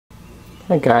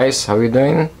Hey guys, how you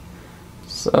doing?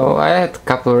 So I had a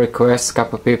couple requests,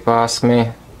 couple people ask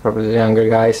me, probably the younger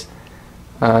guys,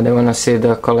 they wanna see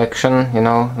the collection,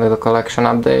 little collection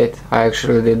update. I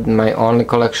actually did my only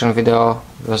collection video.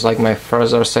 It was like my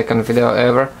first or second video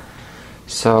ever.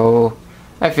 So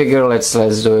I figure let's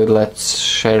do it. Let's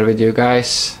share with you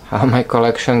guys how my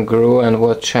collection grew and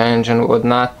what changed and what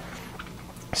not.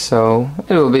 So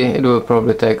it will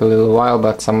probably take a little while,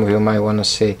 but some of you might wanna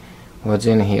see what's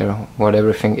in here, what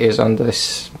everything is on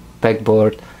this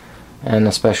backboard, and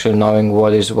especially knowing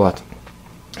what is what.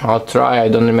 I'll try. I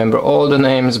don't remember all the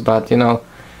names, but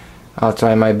I'll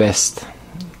try my best.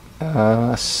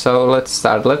 So let's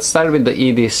start with the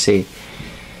EDC.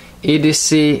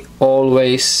 EDC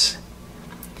always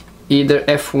either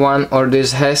F1 or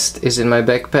this Hest is in my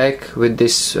backpack with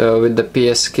this with the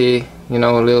PS key,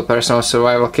 little personal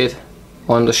survival kit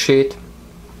on the sheet.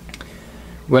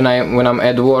 When I'm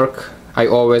at work, I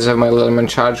always have my Leatherman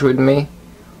charge with me.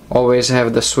 Always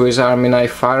have the Swiss Army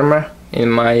knife Farmer in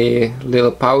my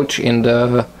little pouch in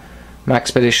the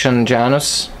Maxpedition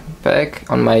Janus bag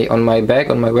on my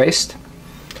bag on my waist.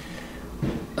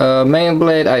 Main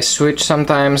blade I switch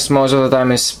sometimes. Most of the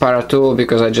time is Para tool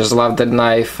because I just love that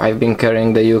knife. I've been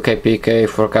carrying the UKPK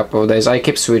for a couple of days. I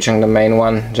keep switching the main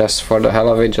one just for the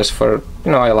hell of it, just for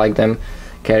I like them.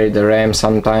 Carry the Ram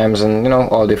sometimes, and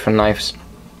all different knives.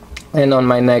 And on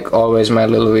my neck always my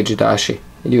little Vigidashi.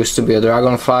 It used to be a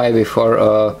Dragonfly before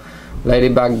a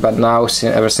Ladybug, but now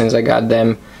ever since I got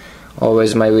them,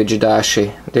 always my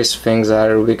Vigidashi. These things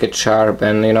are wicked sharp,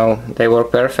 and they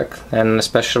work perfect. And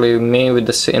especially me in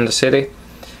the city,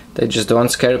 they just don't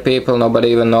scare people. Nobody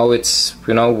even know it's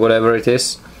whatever it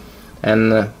is,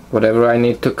 and whatever I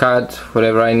need to cut,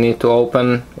 whatever I need to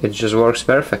open, it just works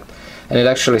perfect. And it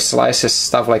actually slices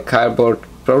stuff like cardboard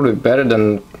probably better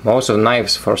than most of the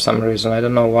knives for some reason. I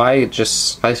don't know why, it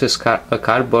just slices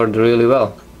cardboard really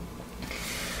well.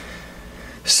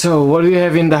 So what do we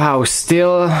have in the house?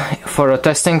 Still, for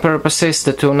testing purposes,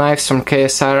 the two knives from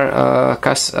KSR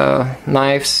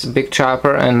knives, Big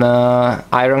Chopper and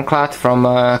Ironclad from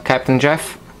Captain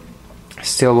Jeff.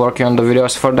 Still working on the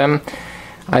videos for them.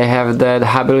 I have that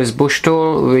Habilis bush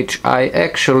tool, which I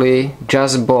actually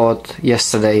just bought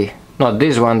yesterday. Not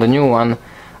this one, the new one.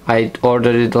 I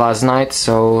ordered it last night,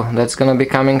 so that's gonna be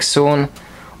coming soon.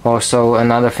 Also,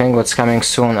 another thing what's coming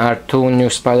soon are two new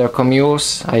Spyderco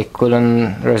mules. I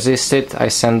couldn't resist it. I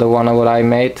sent the one what I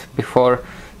made before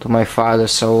to my father,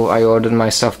 so I ordered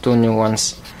myself two new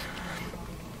ones.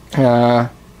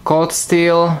 Cold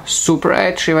steel Super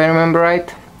Edge, if I remember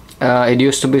right. It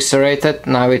used to be serrated,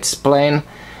 now it's plain.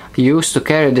 I used to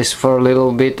carry this for a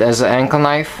little bit as an ankle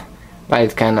knife, but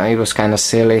it was kind of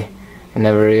silly. I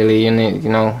never really,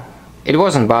 it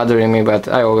wasn't bothering me, but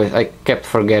I kept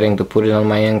forgetting to put it on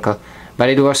my ankle. But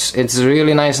it's a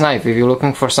really nice knife. If you're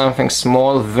looking for something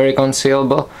small, very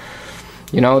concealable,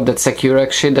 that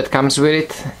Securix shit that comes with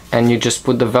it, and you just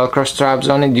put the Velcro straps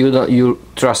on it,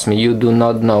 trust me, you do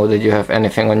not know that you have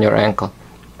anything on your ankle.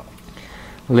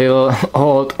 Little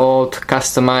old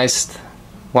customized,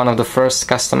 one of the first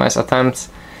customized attempts,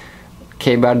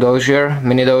 K-bar dozier,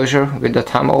 mini dozier with the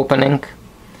thumb opening.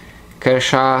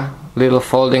 Kershaw little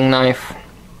folding knife,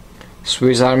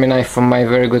 Swiss Army knife from my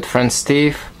very good friend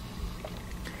Steve,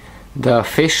 the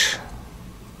fish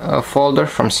folder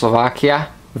from Slovakia,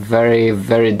 very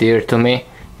very dear to me,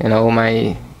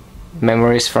 my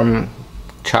memories from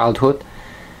childhood.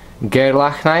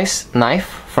 Gerlach knife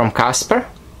from Casper,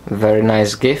 very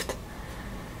nice gift.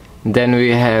 Then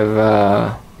we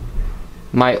have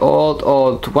my old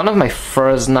one of my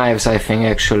first knives, I think,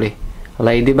 actually,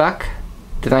 Ladybug.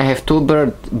 Then I have two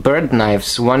bird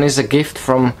knives. One is a gift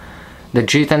from the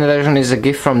G10 version, is a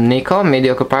gift from Nico,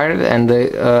 Mediocre Pirate, and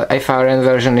the FRN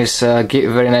version is a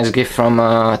very nice gift from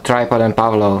Tripod and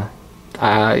Pavlo.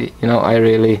 I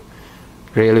really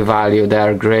value. They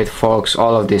are great folks.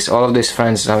 All of these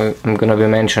friends I'm gonna be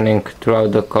mentioning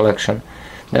throughout the collection.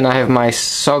 Then I have my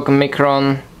SOG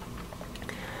Micron.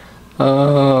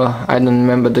 I don't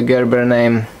remember the Gerber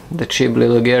name, the cheap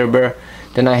little Gerber.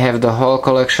 Then I have the whole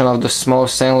collection of the small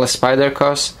stainless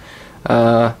Spydercos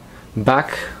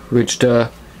back, which the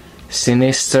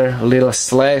sinister little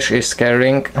Slash is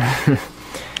carrying.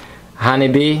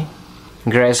 Honeybee,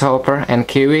 Grasshopper and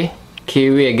Kiwi.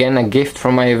 Kiwi, again a gift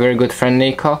from my very good friend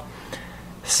Nico.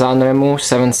 Sanremo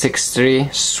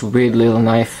 763, sweet little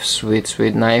knife,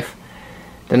 sweet knife.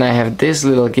 Then I have this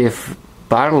little gift,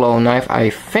 Barlow knife. I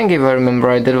think, if I remember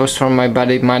right, that was from my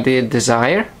buddy Muddy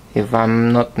Desire, if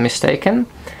I'm not mistaken.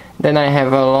 Then I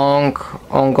have a long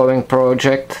ongoing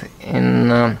project in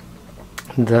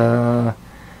the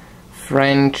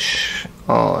French,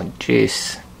 oh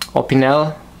jeez,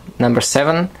 Opinel number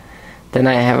 7. Then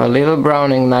I have a little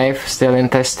Browning knife still in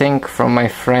testing from my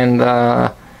friend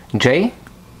Jay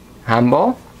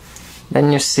Humble.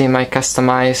 Then you see my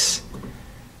customized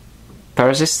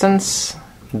Persistence.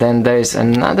 Then there is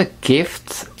another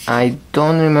gift. I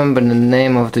don't remember the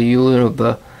name of the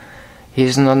YouTuber.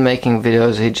 He's not making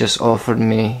videos, he just offered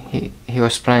me. He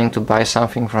was planning to buy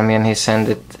something from me and he sent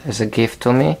it as a gift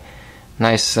to me.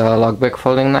 Nice lockback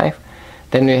folding knife.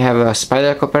 Then we have a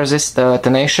Spyderco Persist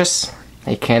Tenacious.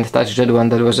 I can't touch that one,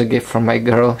 that was a gift from my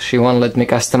girl. She won't let me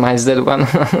customize that one.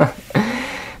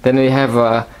 Then we have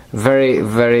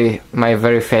my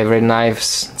very favorite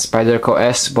knives, Spyderco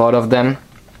S, both of them.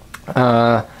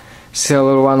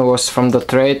 Silver one was from the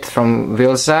trade from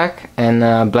Vilzac,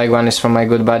 and black one is from my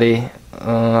good buddy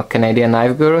Canadian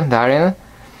knife guru Darian.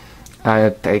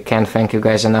 I can't thank you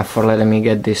guys enough for letting me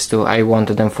get these two. I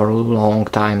wanted them for a long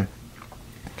time.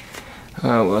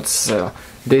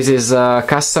 This is a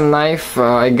custom knife.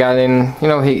 I got in,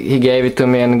 he gave it to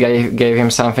me and gave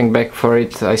him something back for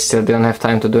it. I still didn't have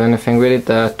time to do anything with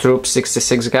it. Troop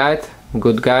 66 guide,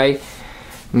 good guy.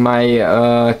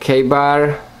 My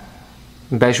K-bar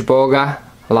Besh Boga,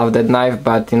 love that knife,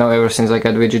 but ever since I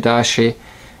got Vijidashi,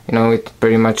 it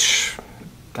pretty much,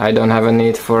 I don't have a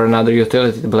need for another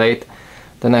utility blade.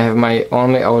 Then I have my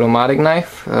only automatic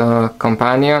knife,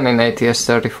 Companion in ATS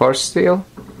 34 steel.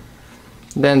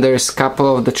 Then there's a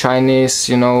couple of the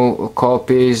Chinese,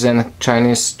 copies and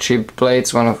Chinese cheap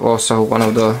blades. Also one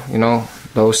of the,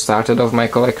 those started off my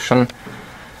collection.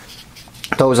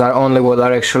 Those are only what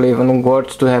are actually even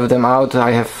worth to have them out.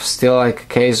 I have still like a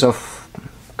case of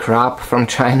crap from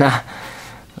China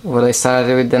what I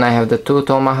started with. Then I have the two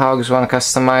Tomahawks, one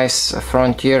customized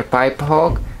Frontier pipe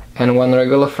hawk and one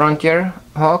regular Frontier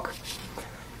hawk.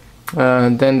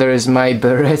 Then there is my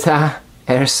Beretta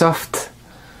Airsoft.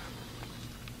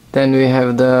 Then we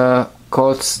have the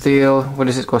Cold Steel, what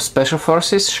is it called, Special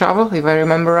Forces shovel, if I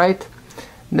remember right.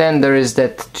 Then there is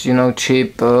that,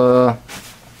 cheap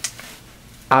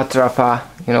Atrapa,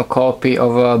 copy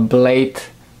of a Blade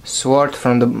sword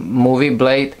from the movie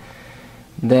Blade.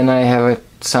 Then I have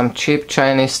some cheap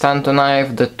Chinese Tanto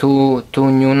knife, the two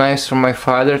new knives from my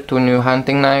father, two new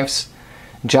hunting knives.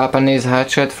 Japanese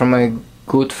hatchet from my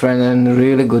good friend and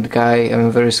really good guy,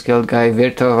 and very skilled guy,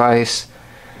 Virtual Vice.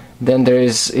 Then there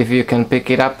is, if you can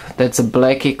pick it up, that's a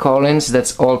Blackie Collins,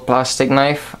 that's all plastic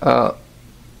knife,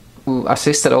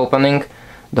 assisted opening.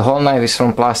 The whole knife is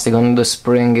from plastic, only the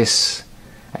spring is,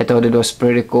 I thought it was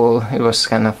pretty cool, it was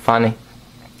kind of funny.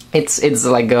 It's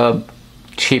like a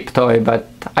cheap toy, but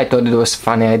I thought it was a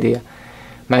funny idea.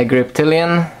 My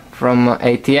Griptilian from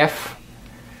ATF,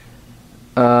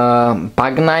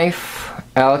 bug knife,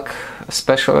 elk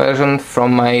special version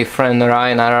from my friend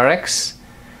Ryan RRX,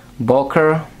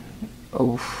 Boker.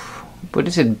 What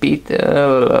is it?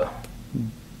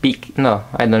 No,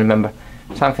 I don't remember.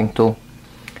 Something 2.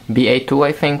 BA2,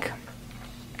 I think.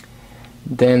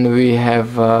 Then we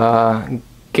have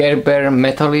Gerber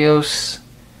Metal Use,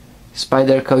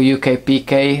 Spyderco UK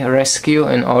PK Rescue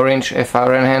in orange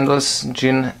FRN handles.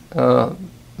 Gin,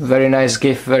 very nice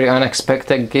gift, very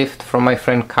unexpected gift from my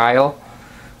friend Kyle.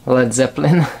 Led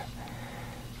Zeppelin.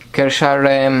 Kershaw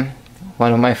Ram,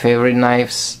 one of my favorite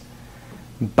knives.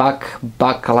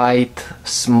 Backlight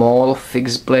small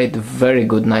fixed blade, very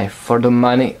good knife for the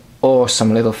money,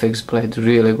 awesome little fixed blade,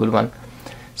 really good one.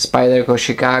 Spyderco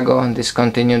Chicago,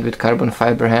 discontinued with carbon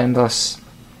fiber handles.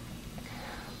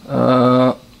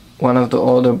 One of the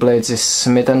older blades is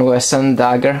Smith & Wesson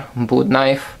Dagger boot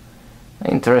knife,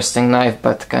 interesting knife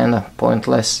but kinda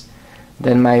pointless.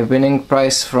 Then my winning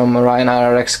prize from Ryan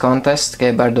RRX contest,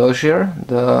 K-Bar Dozier,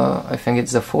 I think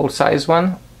it's the full size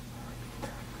one.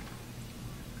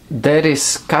 There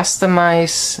is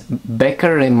customized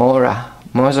Becker Remora.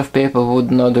 Most of people would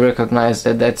not recognize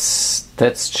that.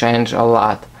 That's changed a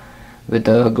lot with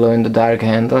the glow-in-the-dark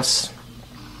handles.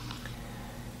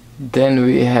 Then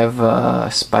we have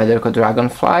Spyderco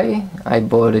Dragonfly. I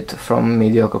bought it from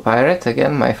Mediocre Pirate,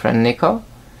 again, my friend Nico.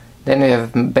 Then we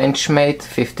have Benchmade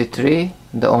 53,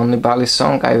 the only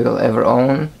balisong I will ever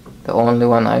own, the only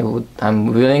one I'm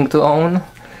willing to own.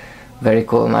 Very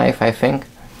cool knife, I think.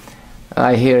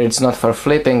 I hear it's not for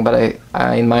flipping, but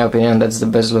in my opinion that's the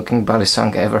best looking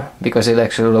balisong ever, because it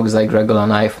actually looks like regular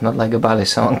knife, not like a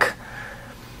balisong.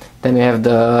 Then we have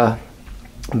the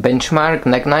Benchmark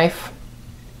neck knife,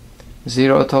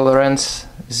 Zero Tolerance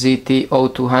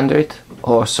ZT0200,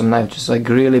 awesome knife, just like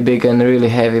really big and really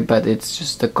heavy, but it's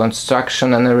just the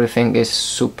construction and everything is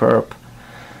superb.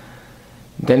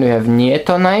 Then we have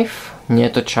Nieto knife,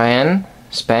 Nieto Cheyenne,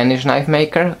 Spanish knife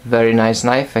maker, very nice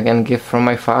knife, again gift from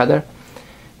my father.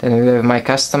 Then we have my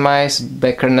customized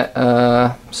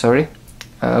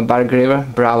Bar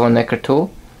Griever Bravo Necker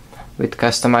tool with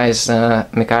customized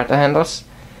micarta handles.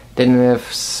 Then we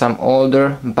have some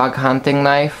older bug hunting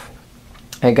knife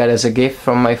I got as a gift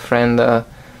from my friend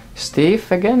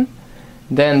Steve again.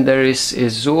 Then there is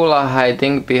Izula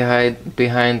hiding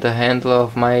behind the handle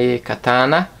of my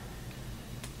katana.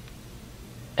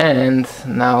 And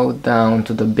now down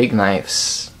to the big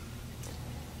knives.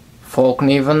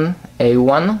 Folkniven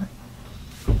A1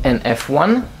 and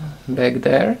F1 back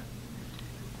there.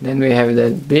 Then we have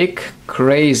that big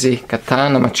crazy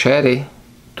katana machete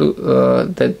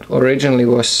that originally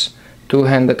was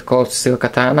two-handed cold steel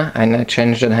katana, and I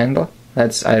changed the handle.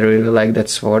 I really like that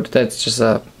sword. That's just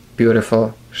a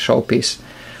beautiful showpiece.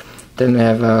 Then we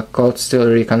have a cold steel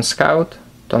Recon Scout,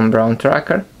 Tom Brown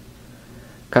tracker,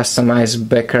 customized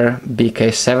Becker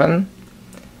BK7,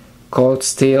 cold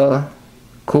steel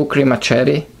kukri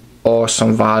machete,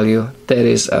 awesome value. That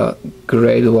is a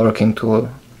great working tool.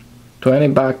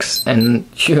 $20 and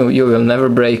you will never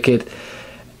break it.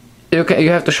 You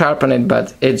have to sharpen it,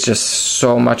 but it's just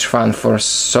so much fun for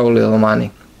so little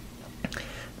money.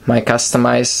 My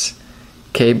customized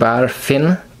K-bar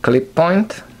fin clip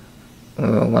point,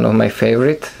 one of my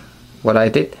favorite, what I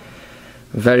did.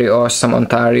 Very awesome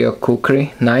Ontario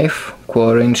kukri knife,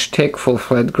 1/4 inch thick, full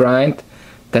flat grind,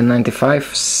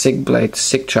 1095, sick blade,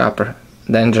 sick chopper,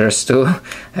 dangerous too.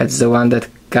 That's the one that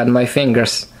got my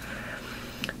fingers.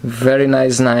 Very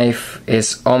nice knife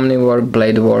is Omnivore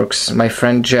Blade Works. My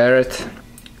friend Jared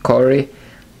Corey,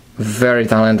 very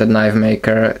talented knife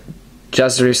maker,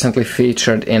 just recently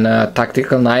featured in a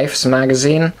Tactical Knives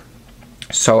magazine.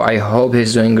 So I hope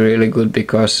he's doing really good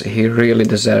because he really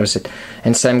deserves it.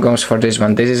 And same goes for this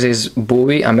one. This is his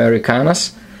Bowie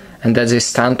Americanas, and that's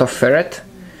his Tanto Ferret.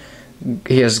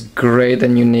 He has great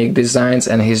and unique designs,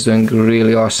 and he's doing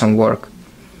really awesome work.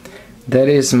 That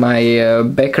is my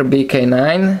Becker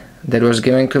BK9 that was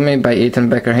given to me by Ethan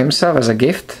Becker himself as a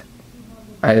gift.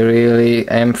 I really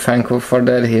am thankful for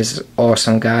that. He's an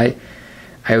awesome guy.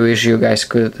 I wish you guys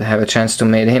could have a chance to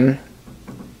meet him.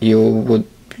 It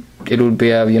would be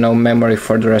a memory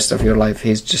for the rest of your life.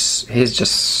 He's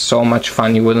just so much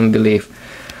fun, you wouldn't believe.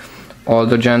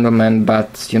 Older gentleman,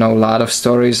 but a lot of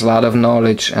stories, a lot of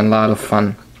knowledge, and a lot of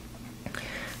fun.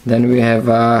 Then we have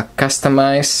a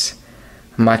customized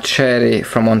machete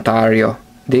from Ontario.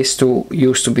 These two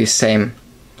used to be same.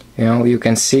 You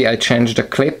can see I changed the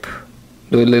clip,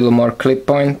 do a little more clip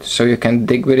point so you can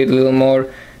dig with it a little more.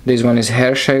 This one is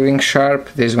hair shaving sharp,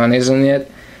 this one isn't yet.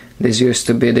 This used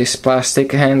to be this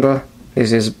plastic handle.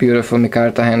 This is beautiful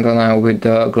micarta handle now with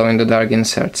the glow-in-the-dark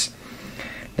inserts.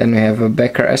 Then we have a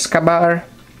Becker Escobar,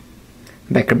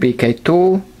 Becker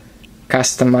BK2,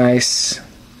 customized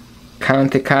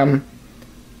County Cam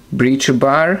breech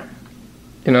bar.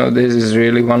 This is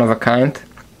really one of a kind.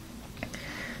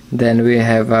 Then we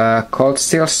have a cold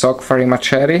steel Sockfari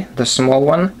machete, the small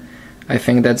one. I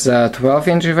think that's a 12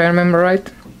 inch if I remember right.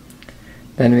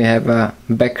 Then we have a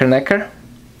Becker Necker,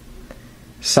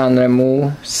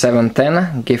 Sanremo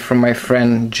 710, gift from my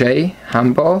friend Jay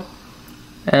Humble.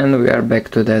 And we are back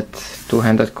to that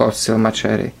two-handed cold steel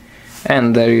machete.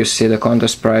 And there you see the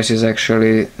contest prize is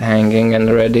actually hanging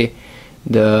and ready.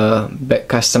 The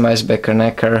customized Becker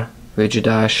Necker with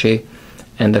Jidashi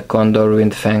and the Condor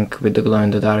Windfang with the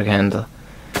glow-in-the-dark handle.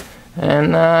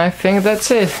 And I think that's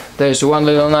it. There's one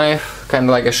little knife, kind of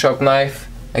like a shop knife,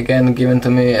 again given to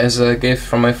me as a gift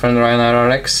from my friend Ryan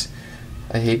RRX.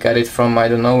 He got it from I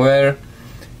don't know where.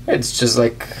 It's just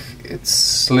like,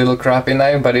 it's a little crappy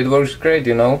knife, but it works great,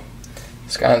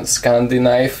 Scandi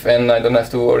knife, and I don't have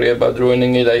to worry about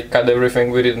ruining it. I cut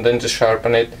everything with it and then just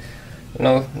sharpen it.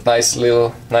 Nice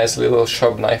little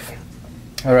shop knife.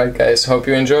 Alright guys, hope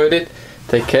you enjoyed it.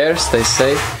 Take care, stay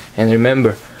safe, and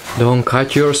remember, don't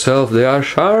cut yourself, they are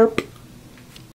sharp.